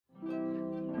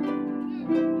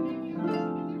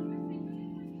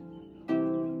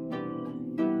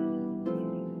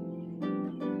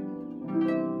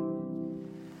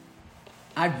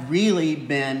I've really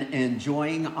been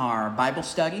enjoying our Bible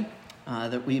study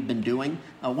that we've been doing.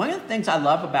 One of the things I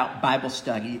love about Bible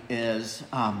study is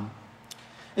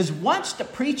once the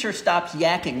preacher stops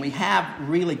yakking, we have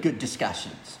really good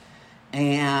discussions.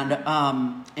 And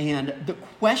the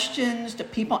questions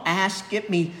that people ask get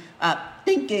me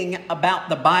thinking about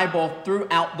the Bible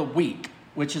throughout the week,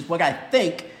 which is what I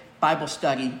think Bible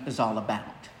study is all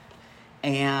about.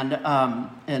 And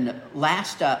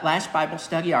last Bible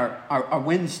study, our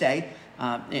Wednesday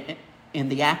in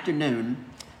the afternoon,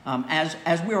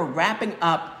 as we were wrapping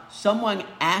up, someone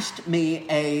asked me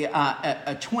a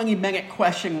 20-minute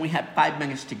question. We had 5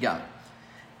 minutes to go,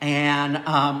 and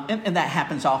that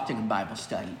happens often in Bible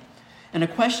study. And the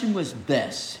question was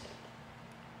this: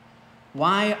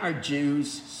 why are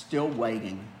Jews still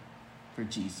waiting for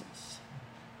Jesus?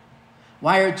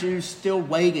 Why are Jews still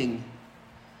waiting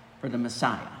for the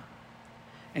Messiah?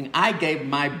 And I gave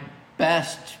my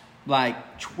best,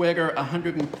 Twitter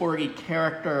 140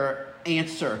 character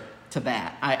answer to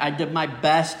that. I did my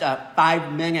best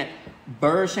 5-minute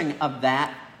version of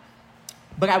that,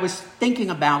 but I was thinking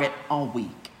about it all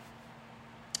week.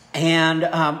 And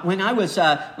when I was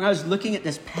looking at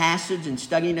this passage and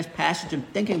studying this passage and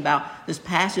thinking about this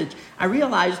passage, I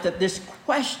realized that this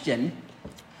question,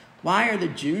 why are the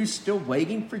Jews still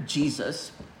waiting for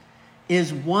Jesus,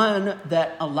 is one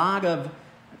that a lot of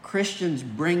Christians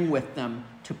bring with them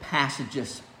to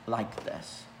passages like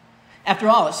this. After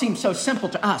all, it seems so simple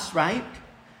to us, right?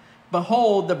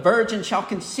 Behold, the virgin shall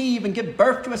conceive and give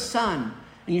birth to a son,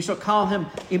 and you shall call him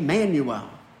Emmanuel.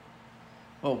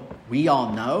 Well, we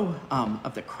all know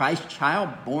of the Christ child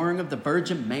born of the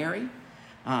Virgin Mary.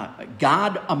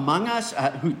 God among us,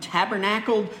 who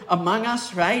tabernacled among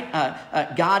us, right?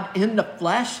 God in the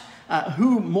flesh.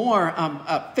 Who more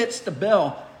fits the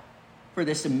bill for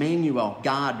this Emmanuel,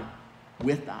 God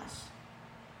with us?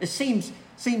 It seems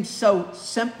so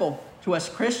simple to us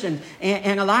Christians,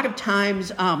 and a lot of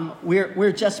times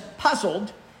we're just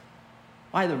puzzled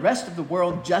why the rest of the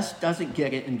world just doesn't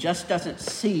get it and just doesn't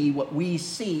see what we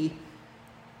see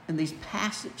in these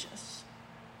passages.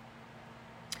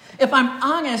 If I'm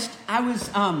honest, I was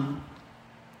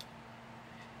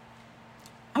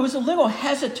a little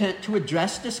hesitant to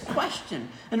address this question.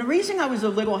 And the reason I was a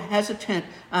little hesitant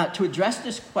to address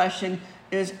this question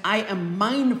is I am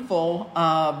mindful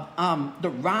of the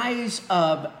rise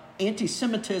of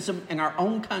anti-Semitism in our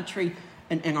own country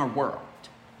and in our world.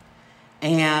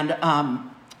 And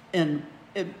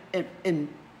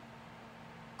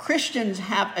Christians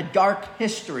have a dark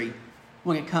history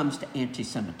when it comes to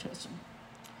anti-Semitism.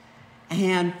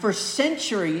 And for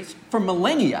centuries, for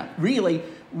millennia, really,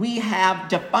 we have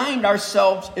defined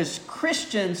ourselves as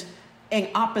Christians in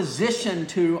opposition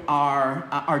to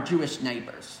our Jewish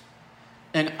neighbors.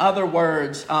 In other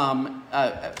words,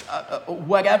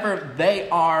 whatever they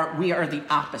are, we are the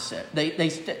opposite.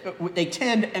 They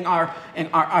tend in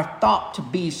our thought to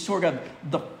be sort of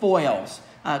the foils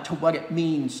to what it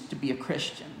means to be a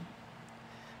Christian.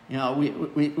 You know,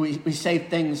 we say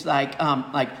things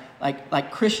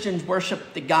like Christians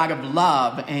worship the God of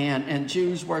love and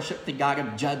Jews worship the God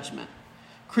of judgment.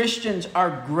 Christians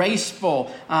are graceful.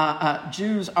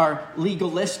 Jews are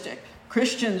legalistic.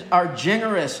 Christians are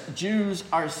generous. Jews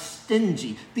are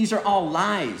stingy. These are all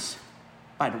lies,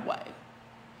 by the way.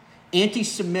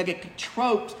 Anti-Semitic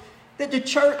tropes that the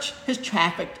church has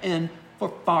trafficked in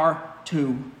for far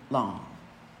too long.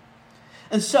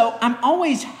 And so I'm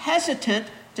always hesitant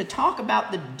to talk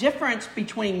about the difference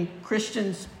between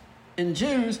Christians and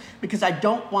Jews because I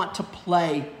don't want to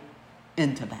play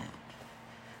into that.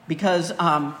 Because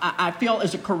I feel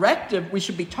as a corrective, we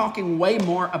should be talking way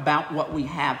more about what we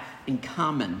have in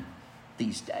common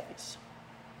these days.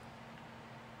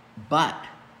 But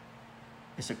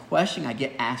it's a question I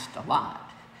get asked a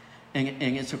lot. And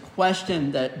it's a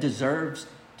question that deserves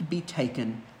to be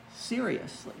taken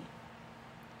seriously.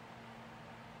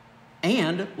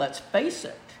 And let's face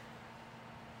it,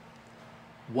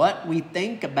 what we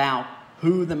think about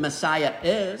who the Messiah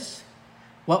is,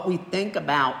 what we think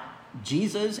about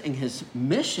Jesus and his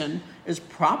mission is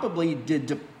probably the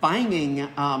defining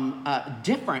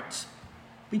difference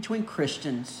between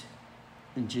Christians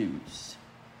and Jews.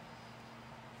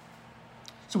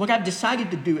 So what I've decided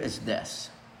to do is this.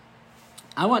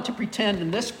 I want to pretend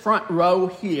in this front row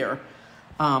here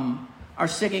are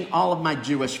sitting all of my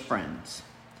Jewish friends.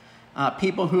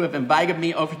 People who have invited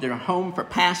me over to their home for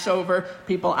Passover,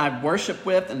 people I've worshiped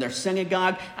with in their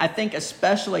synagogue. I think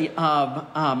especially of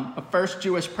the first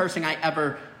Jewish person I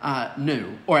ever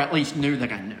knew, or at least knew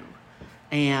that I knew.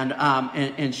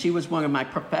 And she was one of my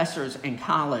professors in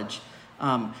college.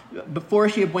 Before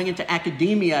she went into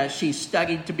academia, she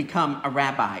studied to become a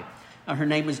rabbi. Her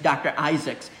name was Dr.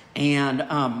 Isaacs,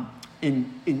 and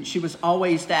she was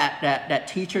always that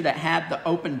teacher that had the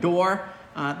open door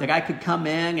that I could come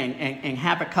in and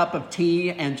have a cup of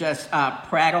tea and just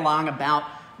prattle on about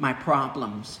my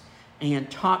problems, and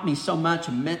taught me so much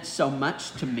and meant so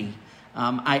much to me.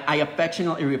 I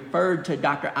affectionately referred to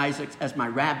Dr. Isaacs as my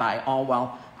rabbi all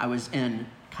while I was in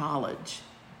college.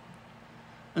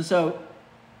 And so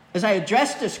as I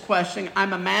address this question,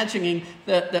 I'm imagining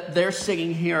that they're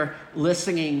sitting here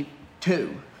listening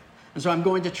too. And so I'm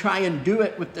going to try and do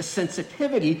it with the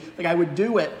sensitivity that I would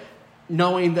do it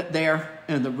knowing that they're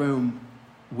in the room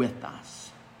with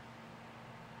us.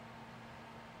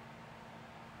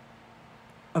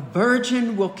 A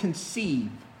virgin will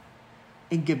conceive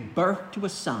and give birth to a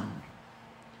son,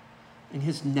 and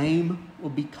his name will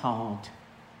be called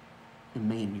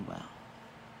Emmanuel.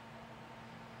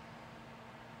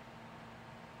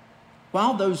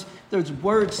 While those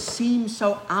words seem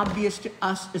so obvious to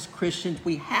us as Christians,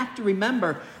 we have to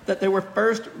remember that they were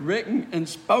first written and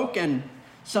spoken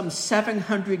some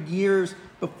 700 years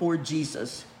before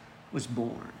Jesus was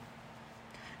born.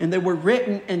 And they were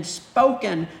written and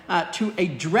spoken to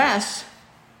address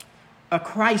a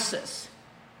crisis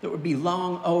that would be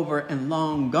long over and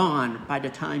long gone by the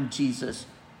time Jesus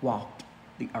walked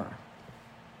the earth.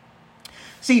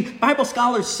 See, Bible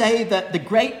scholars say that the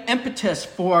great impetus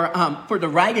for the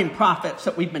writing prophets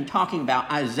that we've been talking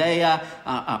about, Isaiah,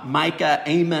 Micah,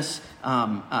 Amos,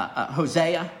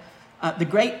 Hosea, the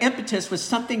great impetus was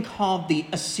something called the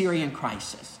Assyrian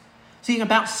crisis. See, in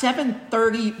about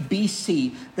 730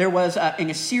 BC, there was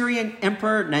an Assyrian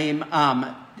emperor named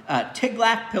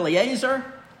Tiglath-Pileser.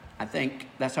 I think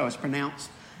that's how it's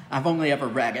pronounced. I've only ever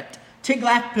read it.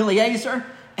 Tiglath-Pileser.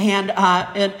 And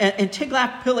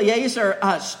Tiglath-Pileser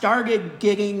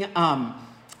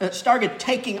started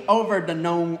taking over the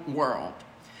known world.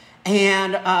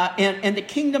 And the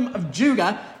kingdom of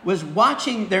Judah was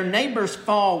watching their neighbors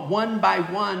fall one by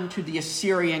one to the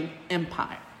Assyrian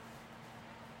Empire.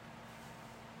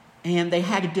 And they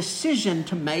had a decision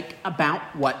to make about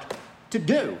what to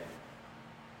do.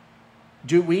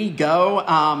 Do we go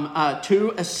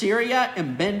to Assyria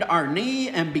and bend our knee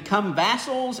and become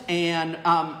vassals and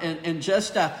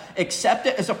just accept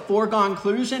it as a foregone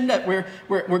conclusion that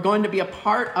we're going to be a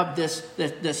part of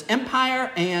this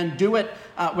empire and do it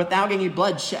without any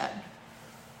bloodshed?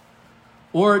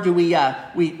 Or do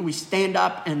we stand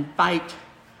up and fight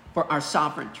for our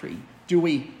sovereignty? Do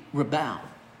we rebel?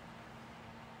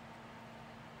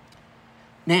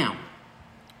 Now,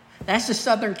 that's the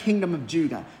southern kingdom of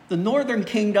Judah. The northern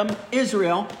kingdom,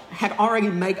 Israel, had already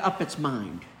made up its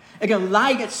mind. It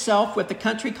allied itself with a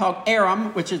country called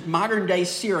Aram, which is modern-day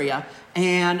Syria,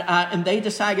 and they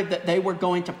decided that they were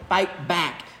going to fight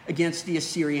back against the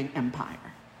Assyrian Empire.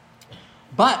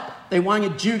 But they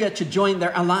wanted Judah to join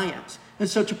their alliance. And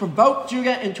so to provoke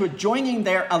Judah into joining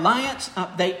their alliance,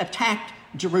 they attacked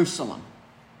Jerusalem.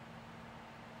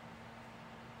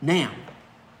 Now,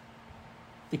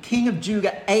 the king of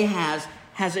Judah, Ahaz,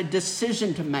 has a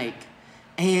decision to make.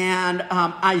 And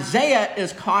Isaiah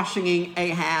is cautioning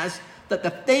Ahaz that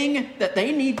the thing that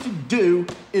they need to do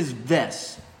is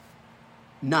this: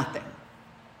 nothing.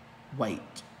 Wait.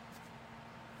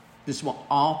 This will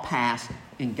all pass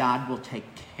and God will take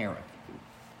care of you.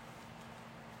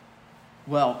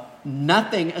 Well,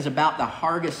 nothing is about the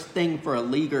hardest thing for a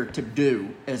leader to do,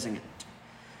 isn't it?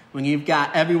 When you've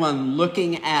got everyone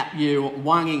looking at you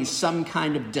wanting some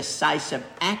kind of decisive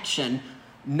action,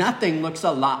 nothing looks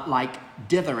a lot like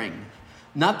dithering.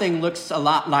 Nothing looks a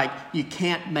lot like you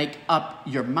can't make up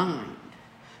your mind.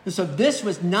 And so this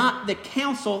was not the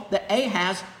counsel that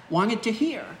Ahaz wanted to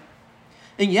hear.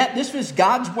 And yet this was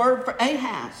God's word for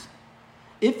Ahaz.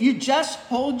 If you just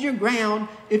hold your ground,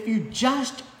 if you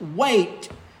just wait,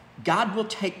 God will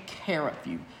take care of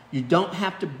you. You don't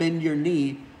have to bend your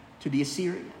knee to the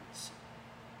Assyrians.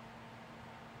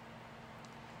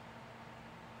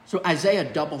 So Isaiah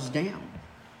doubles down.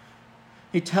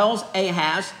 He tells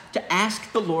Ahaz to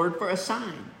ask the Lord for a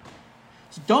sign.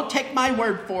 So don't take my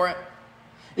word for it.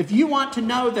 If you want to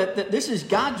know that this is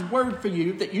God's word for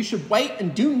you, that you should wait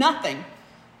and do nothing,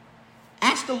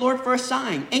 ask the Lord for a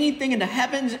sign. Anything in the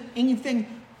heavens,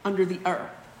 anything under the earth.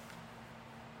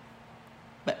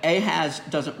 But Ahaz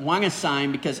doesn't want a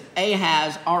sign because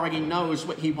Ahaz already knows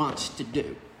what he wants to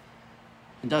do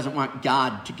and doesn't want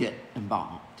God to get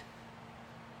involved.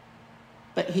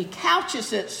 But he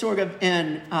couches it sort of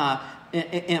in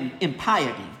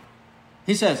piety.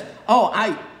 He says,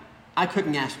 I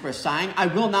couldn't ask for a sign. I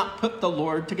will not put the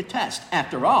Lord to the test.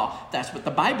 After all, that's what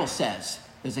the Bible says,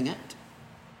 isn't it?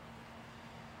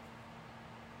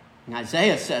 And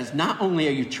Isaiah says, not only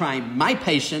are you trying my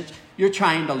patience, you're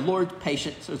trying the Lord's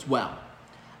patience as well.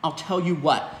 I'll tell you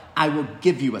what, I will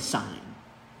give you a sign.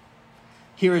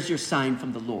 Here is your sign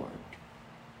from the Lord.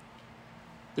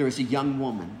 There is a young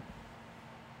woman.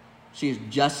 She has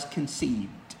just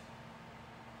conceived.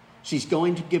 She's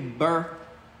going to give birth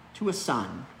to a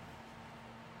son.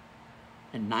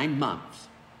 In 9 months,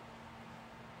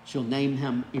 she'll name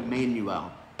him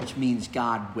Emmanuel, which means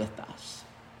God with us.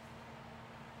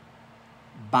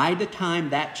 By the time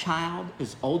that child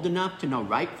is old enough to know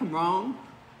right from wrong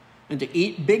and to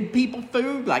eat big people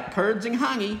food like curds and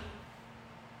honey,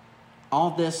 all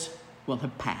this will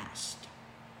have passed.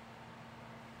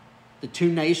 The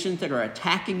 2 nations that are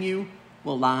attacking you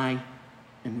will lie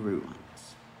in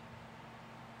ruins.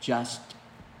 Just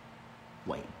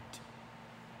wait.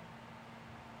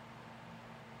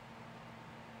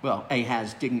 Well,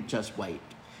 Ahaz didn't just wait.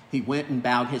 He went and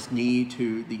bowed his knee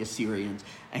to the Assyrians,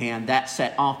 and that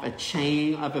set off a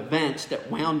chain of events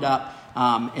that wound up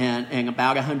in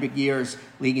about 100 years,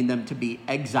 leading them to be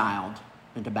exiled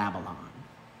into Babylon.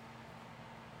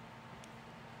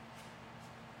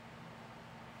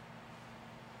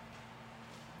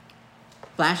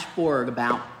 Flash forward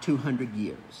about 200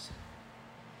 years.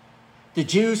 The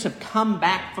Jews have come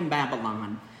back from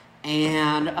Babylon,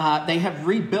 and they have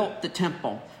rebuilt the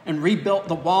temple and rebuilt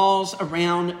the walls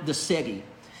around the city.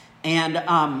 And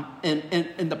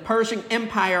the Persian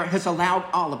Empire has allowed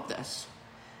all of this.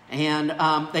 And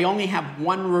they only have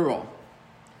one rule.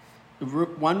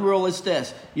 One rule is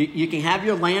this. You can have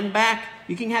your land back.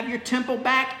 You can have your temple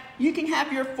back. You can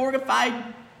have your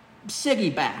fortified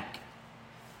city back.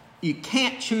 You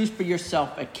can't choose for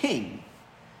yourself a king,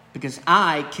 because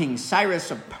I, King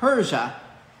Cyrus of Persia,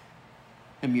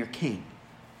 am your king.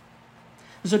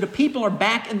 So the people are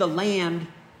back in the land,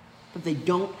 but they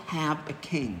don't have a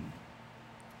king.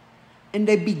 And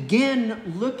they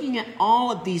begin looking at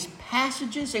all of these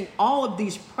passages and all of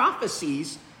these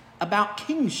prophecies about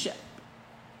kingship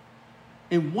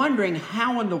and wondering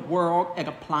how in the world it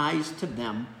applies to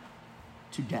them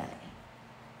today.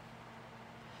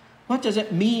 What does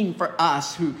it mean for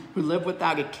us who live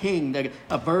without a king, that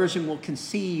a virgin will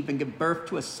conceive and give birth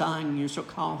to a son, and you shall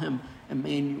call him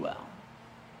Emmanuel?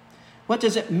 What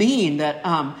does it mean that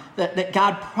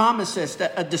God promises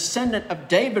that a descendant of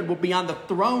David will be on the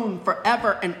throne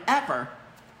forever and ever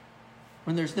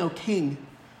when there's no king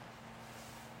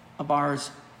of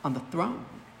ours on the throne?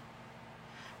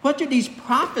 What do these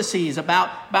prophecies about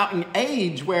an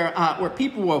age where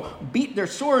people will beat their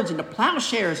swords into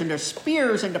plowshares and their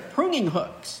spears into pruning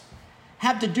hooks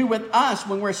have to do with us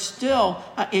when we're still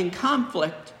in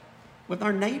conflict with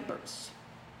our neighbors?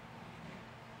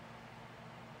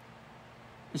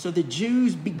 And so the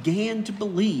Jews began to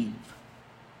believe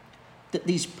that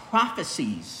these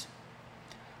prophecies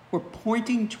were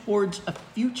pointing towards a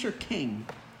future king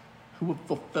who would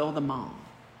fulfill them all.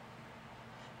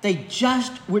 They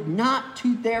just would not,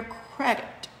 to their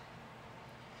credit,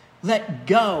 let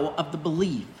go of the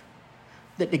belief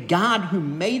that the God who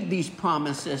made these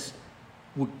promises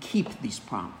would keep these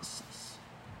promises.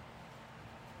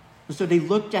 And so they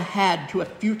looked ahead to a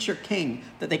future king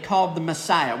that they called the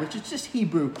Messiah, which is just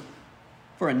Hebrew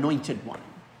for anointed one.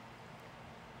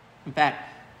 In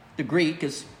fact, the Greek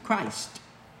is Christ,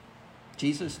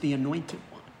 Jesus the anointed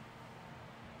one.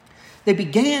 They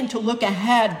began to look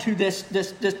ahead to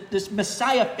this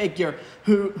Messiah figure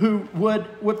who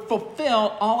would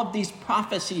fulfill all of these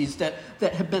prophecies that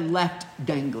have been left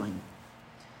dangling.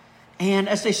 And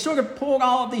as they sort of pulled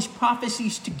all of these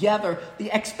prophecies together,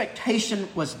 the expectation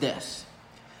was this: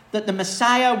 that the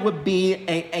Messiah would be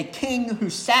a king who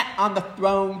sat on the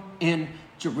throne in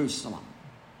Jerusalem.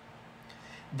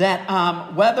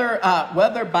 That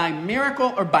whether by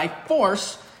miracle or by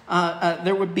force,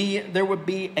 there would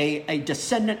be a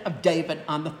descendant of David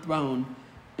on the throne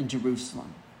in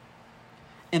Jerusalem.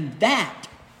 And that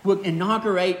would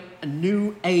inaugurate a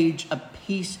new age of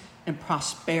peace and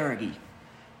prosperity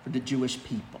for the Jewish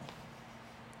people.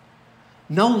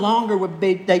 No longer would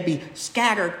they be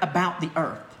scattered about the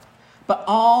earth, but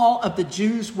all of the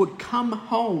Jews would come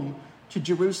home to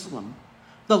Jerusalem.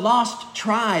 The lost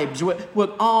tribes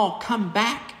would all come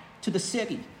back to the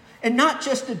city. And not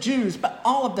just the Jews, but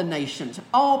all of the nations,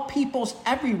 all peoples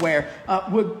everywhere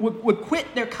would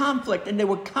quit their conflict, and they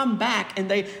would come back,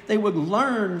 and they would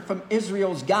learn from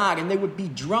Israel's God, and they would be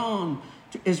drawn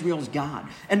to Israel's God.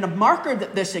 And the marker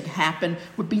that this had happened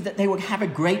would be that they would have a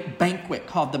great banquet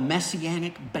called the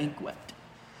Messianic Banquet,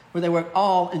 where they would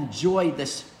all enjoy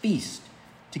this feast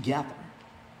together.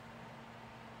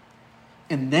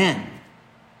 And then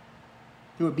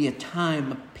there would be a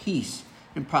time of peace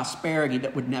and prosperity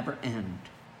that would never end.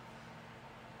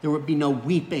 There would be no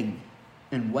weeping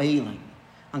and wailing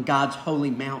on God's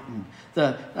holy mountain.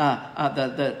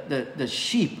 The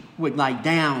sheep would lie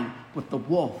down with the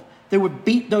wolf. They would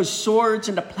beat those swords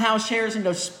into plowshares and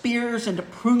those spears into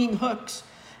pruning hooks.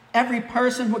 Every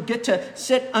person would get to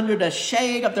sit under the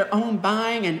shade of their own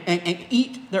vine and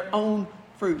eat their own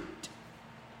fruit.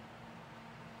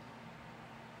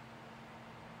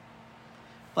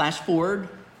 Flash forward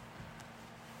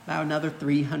about another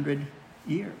 300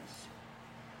 years.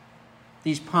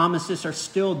 These promises are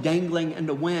still dangling in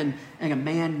the wind, and a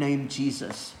man named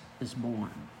Jesus is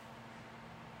born.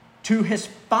 To his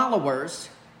followers,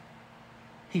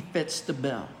 he fits the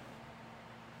bill.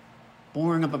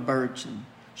 Born of a virgin.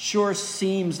 Sure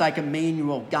seems like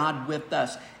Emmanuel, God with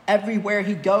us. Everywhere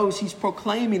he goes, he's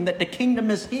proclaiming that the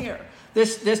kingdom is here.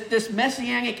 This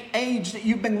messianic age that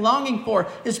you've been longing for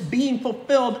is being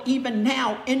fulfilled even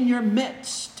now in your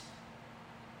midst.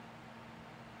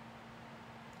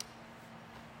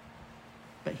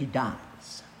 But he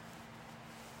dies.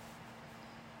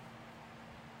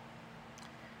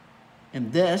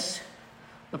 And this,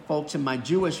 the folks in my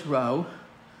Jewish row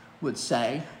would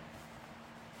say,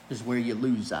 is where you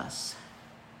lose us.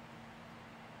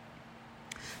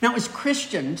 Now, as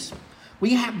Christians,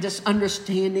 we have this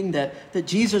understanding that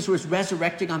Jesus was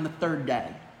resurrected on the third day.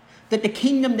 That the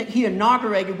kingdom that he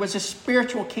inaugurated was a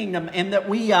spiritual kingdom, and that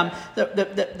we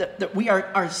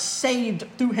are saved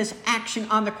through his action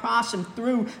on the cross and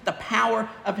through the power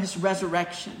of his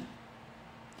resurrection.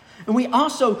 And we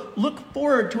also look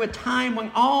forward to a time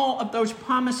when all of those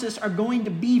promises are going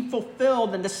to be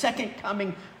fulfilled in the second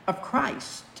coming of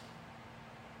Christ.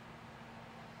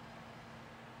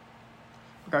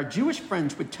 But our Jewish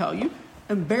friends would tell you,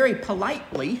 and very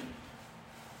politely,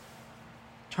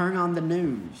 turn on the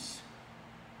news.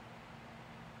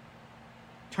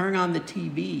 Turn on the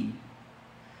TV.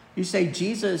 You say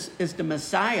Jesus is the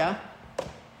Messiah.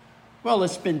 Well,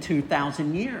 it's been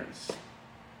 2,000 years.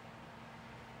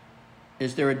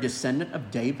 Is there a descendant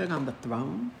of David on the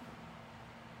throne?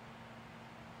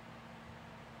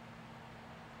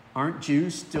 Aren't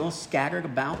Jews still scattered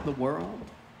about the world?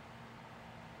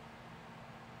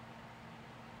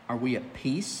 Are we at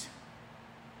peace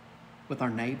with our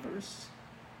neighbors?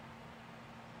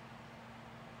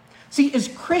 See, as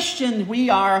Christians, we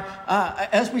are,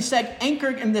 as we said,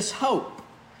 anchored in this hope.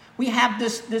 We have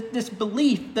this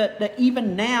belief that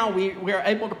even now we are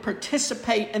able to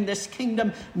participate in this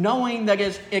kingdom, knowing that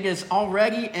it is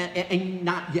already and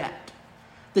not yet.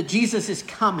 That Jesus is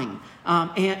coming,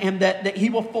 and that he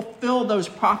will fulfill those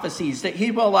prophecies. That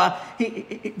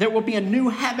there will be a new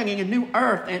heaven and a new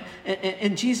earth,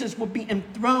 and Jesus will be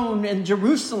enthroned in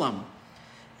Jerusalem.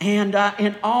 And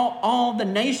all the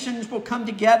nations will come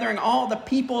together, and all the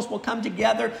peoples will come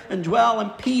together and dwell in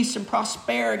peace and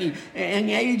prosperity in an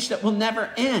age that will never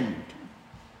end.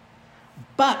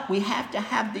 But we have to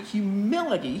have the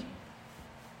humility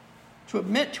to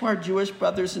admit to our Jewish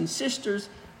brothers and sisters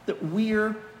that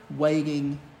we're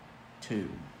waiting too.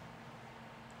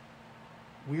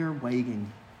 We're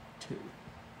waiting too.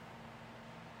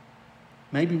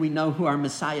 Maybe we know who our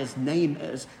Messiah's name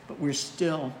is, but we're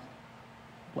still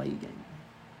waiting.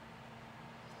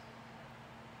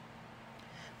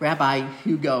 Rabbi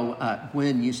Hugo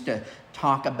Gwynn used to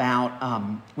talk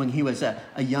about when he was a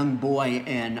young boy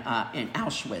in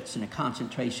Auschwitz in a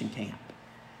concentration camp.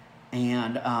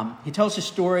 And he tells the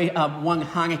story of one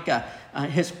Hanukkah.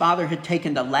 His father had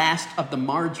taken the last of the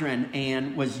margarine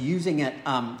and was using it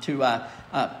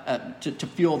to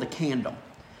fuel the candle.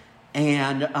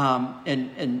 And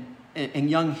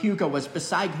young Hugo was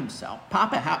beside himself.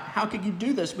 Papa, how could you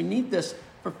do this? We need this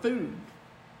for food.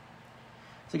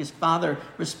 So his father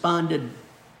responded,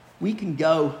 we can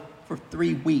go for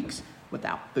 3 weeks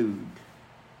without food.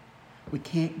 We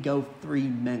can't go 3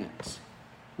 minutes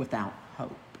without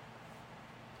hope.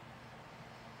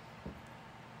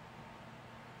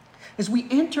 As we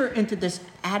enter into this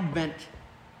Advent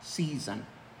season,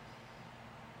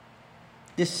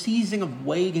 this season of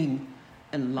waiting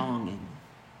and longing,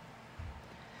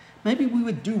 maybe we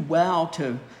would do well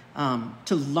to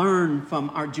learn from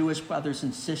our Jewish brothers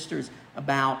and sisters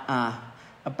about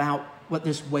what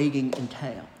this waiting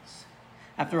entails.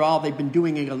 After all, they've been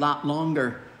doing it a lot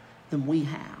longer than we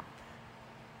have.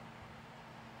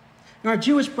 And our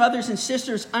Jewish brothers and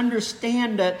sisters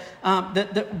understand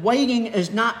that waiting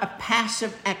is not a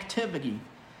passive activity.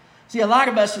 See, a lot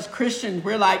of us as Christians,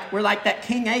 we're like that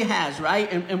King Ahaz,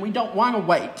 right? And we don't want to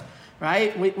wait,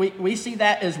 right? We see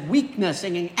that as weakness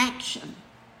and inaction.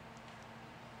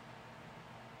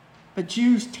 But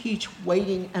Jews teach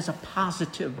waiting as a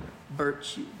positive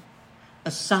virtue,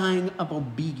 a sign of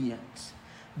obedience,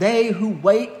 They who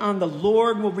wait on the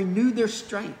Lord will renew their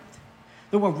strength.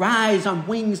 They will rise on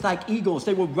wings like eagles.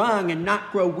 They will run and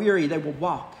not grow weary. They will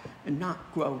walk and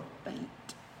not grow faint.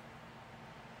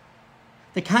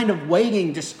 The kind of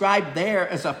waiting described there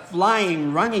as a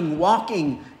flying, running,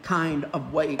 walking kind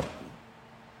of waiting.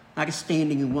 Not a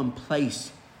standing in one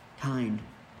place kind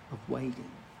of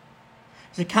waiting.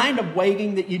 It's the kind of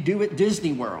waiting that you do at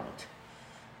Disney World,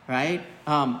 right?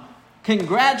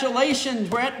 Congratulations,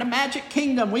 we're at the Magic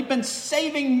Kingdom. We've been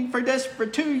saving for this for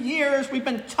 2 years. We've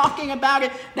been talking about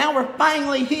it. Now we're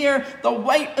finally here. The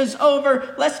wait is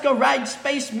over. Let's go ride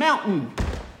Space Mountain.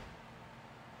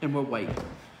 And we're waiting,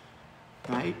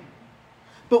 right?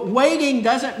 But waiting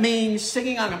doesn't mean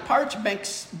sitting on a park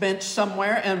bench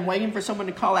somewhere and waiting for someone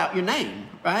to call out your name,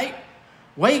 right?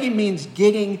 Waiting means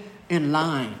getting in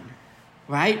line,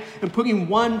 right? And putting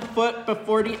one foot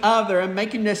before the other and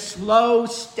making this slow,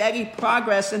 steady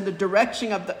progress in the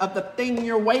direction of the thing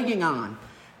you're waiting on,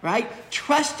 right?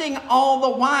 Trusting all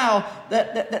the while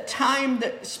that the time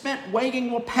that spent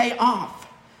waiting will pay off.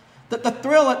 That the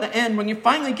thrill at the end when you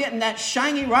finally get in that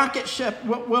shiny rocket ship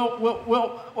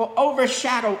will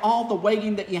overshadow all the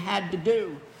waiting that you had to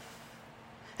do.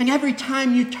 And every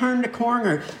time you turn the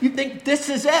corner, you think this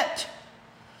is it.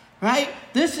 Right?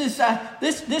 This is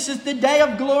the day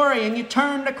of glory, and you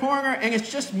turn the corner and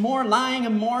it's just more lying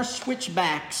and more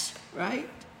switchbacks, right?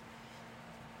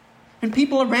 And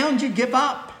people around you give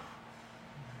up.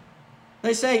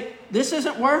 They say, this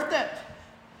isn't worth it.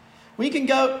 We can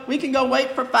go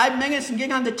wait for 5 minutes and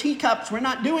get on the teacups. We're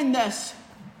not doing this.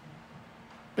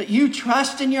 But you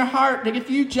trust in your heart that if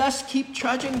you just keep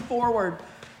trudging forward,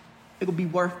 it'll be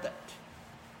worth it.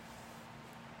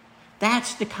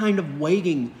 That's the kind of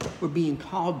waiting we're being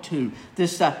called to.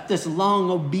 This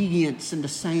long obedience in the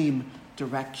same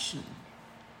direction.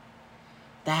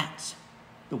 That's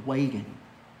the waiting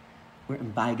we're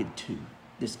invited to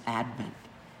this Advent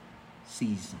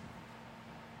season.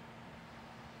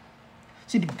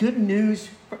 See, the good news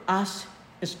for us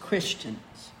as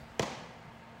Christians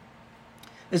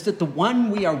is that the one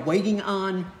we are waiting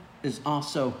on is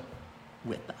also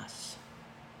with us.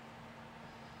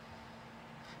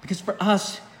 Because for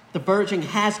us, the Virgin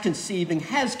has conceived and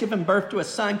has given birth to a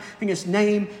son, and his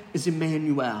name is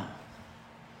Emmanuel,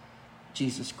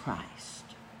 Jesus Christ.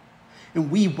 And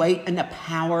we wait in the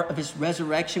power of his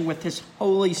resurrection with his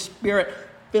Holy Spirit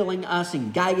filling us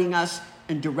and guiding us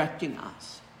and directing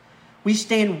us. We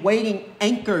stand waiting,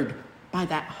 anchored by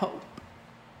that hope.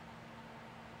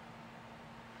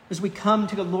 As we come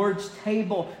to the Lord's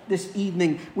table this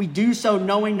evening, we do so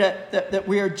knowing that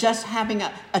we are just having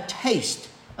a taste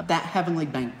of that heavenly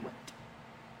banquet.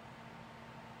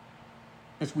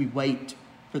 As we wait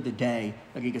for the day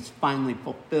that it is finally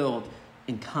fulfilled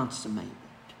and consummated.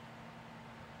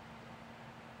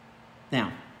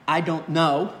 Now, I don't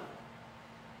know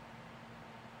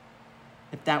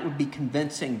if that would be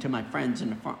convincing to my friends in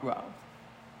the front row.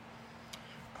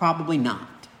 Probably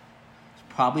not. It's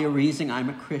probably a reason I'm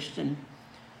a Christian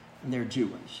and they're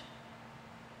Jewish.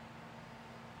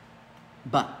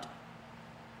 But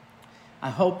I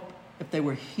hope if they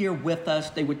were here with us,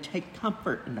 they would take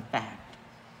comfort in the fact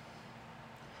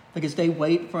that as they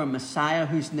wait for a Messiah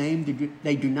whose name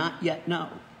they do not yet know,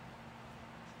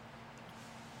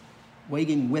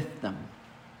 waiting with them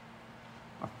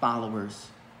are followers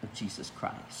of Jesus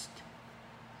Christ.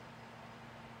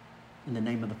 In the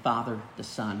name of the Father, the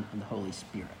Son, and the Holy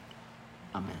Spirit.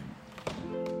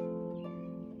 Amen.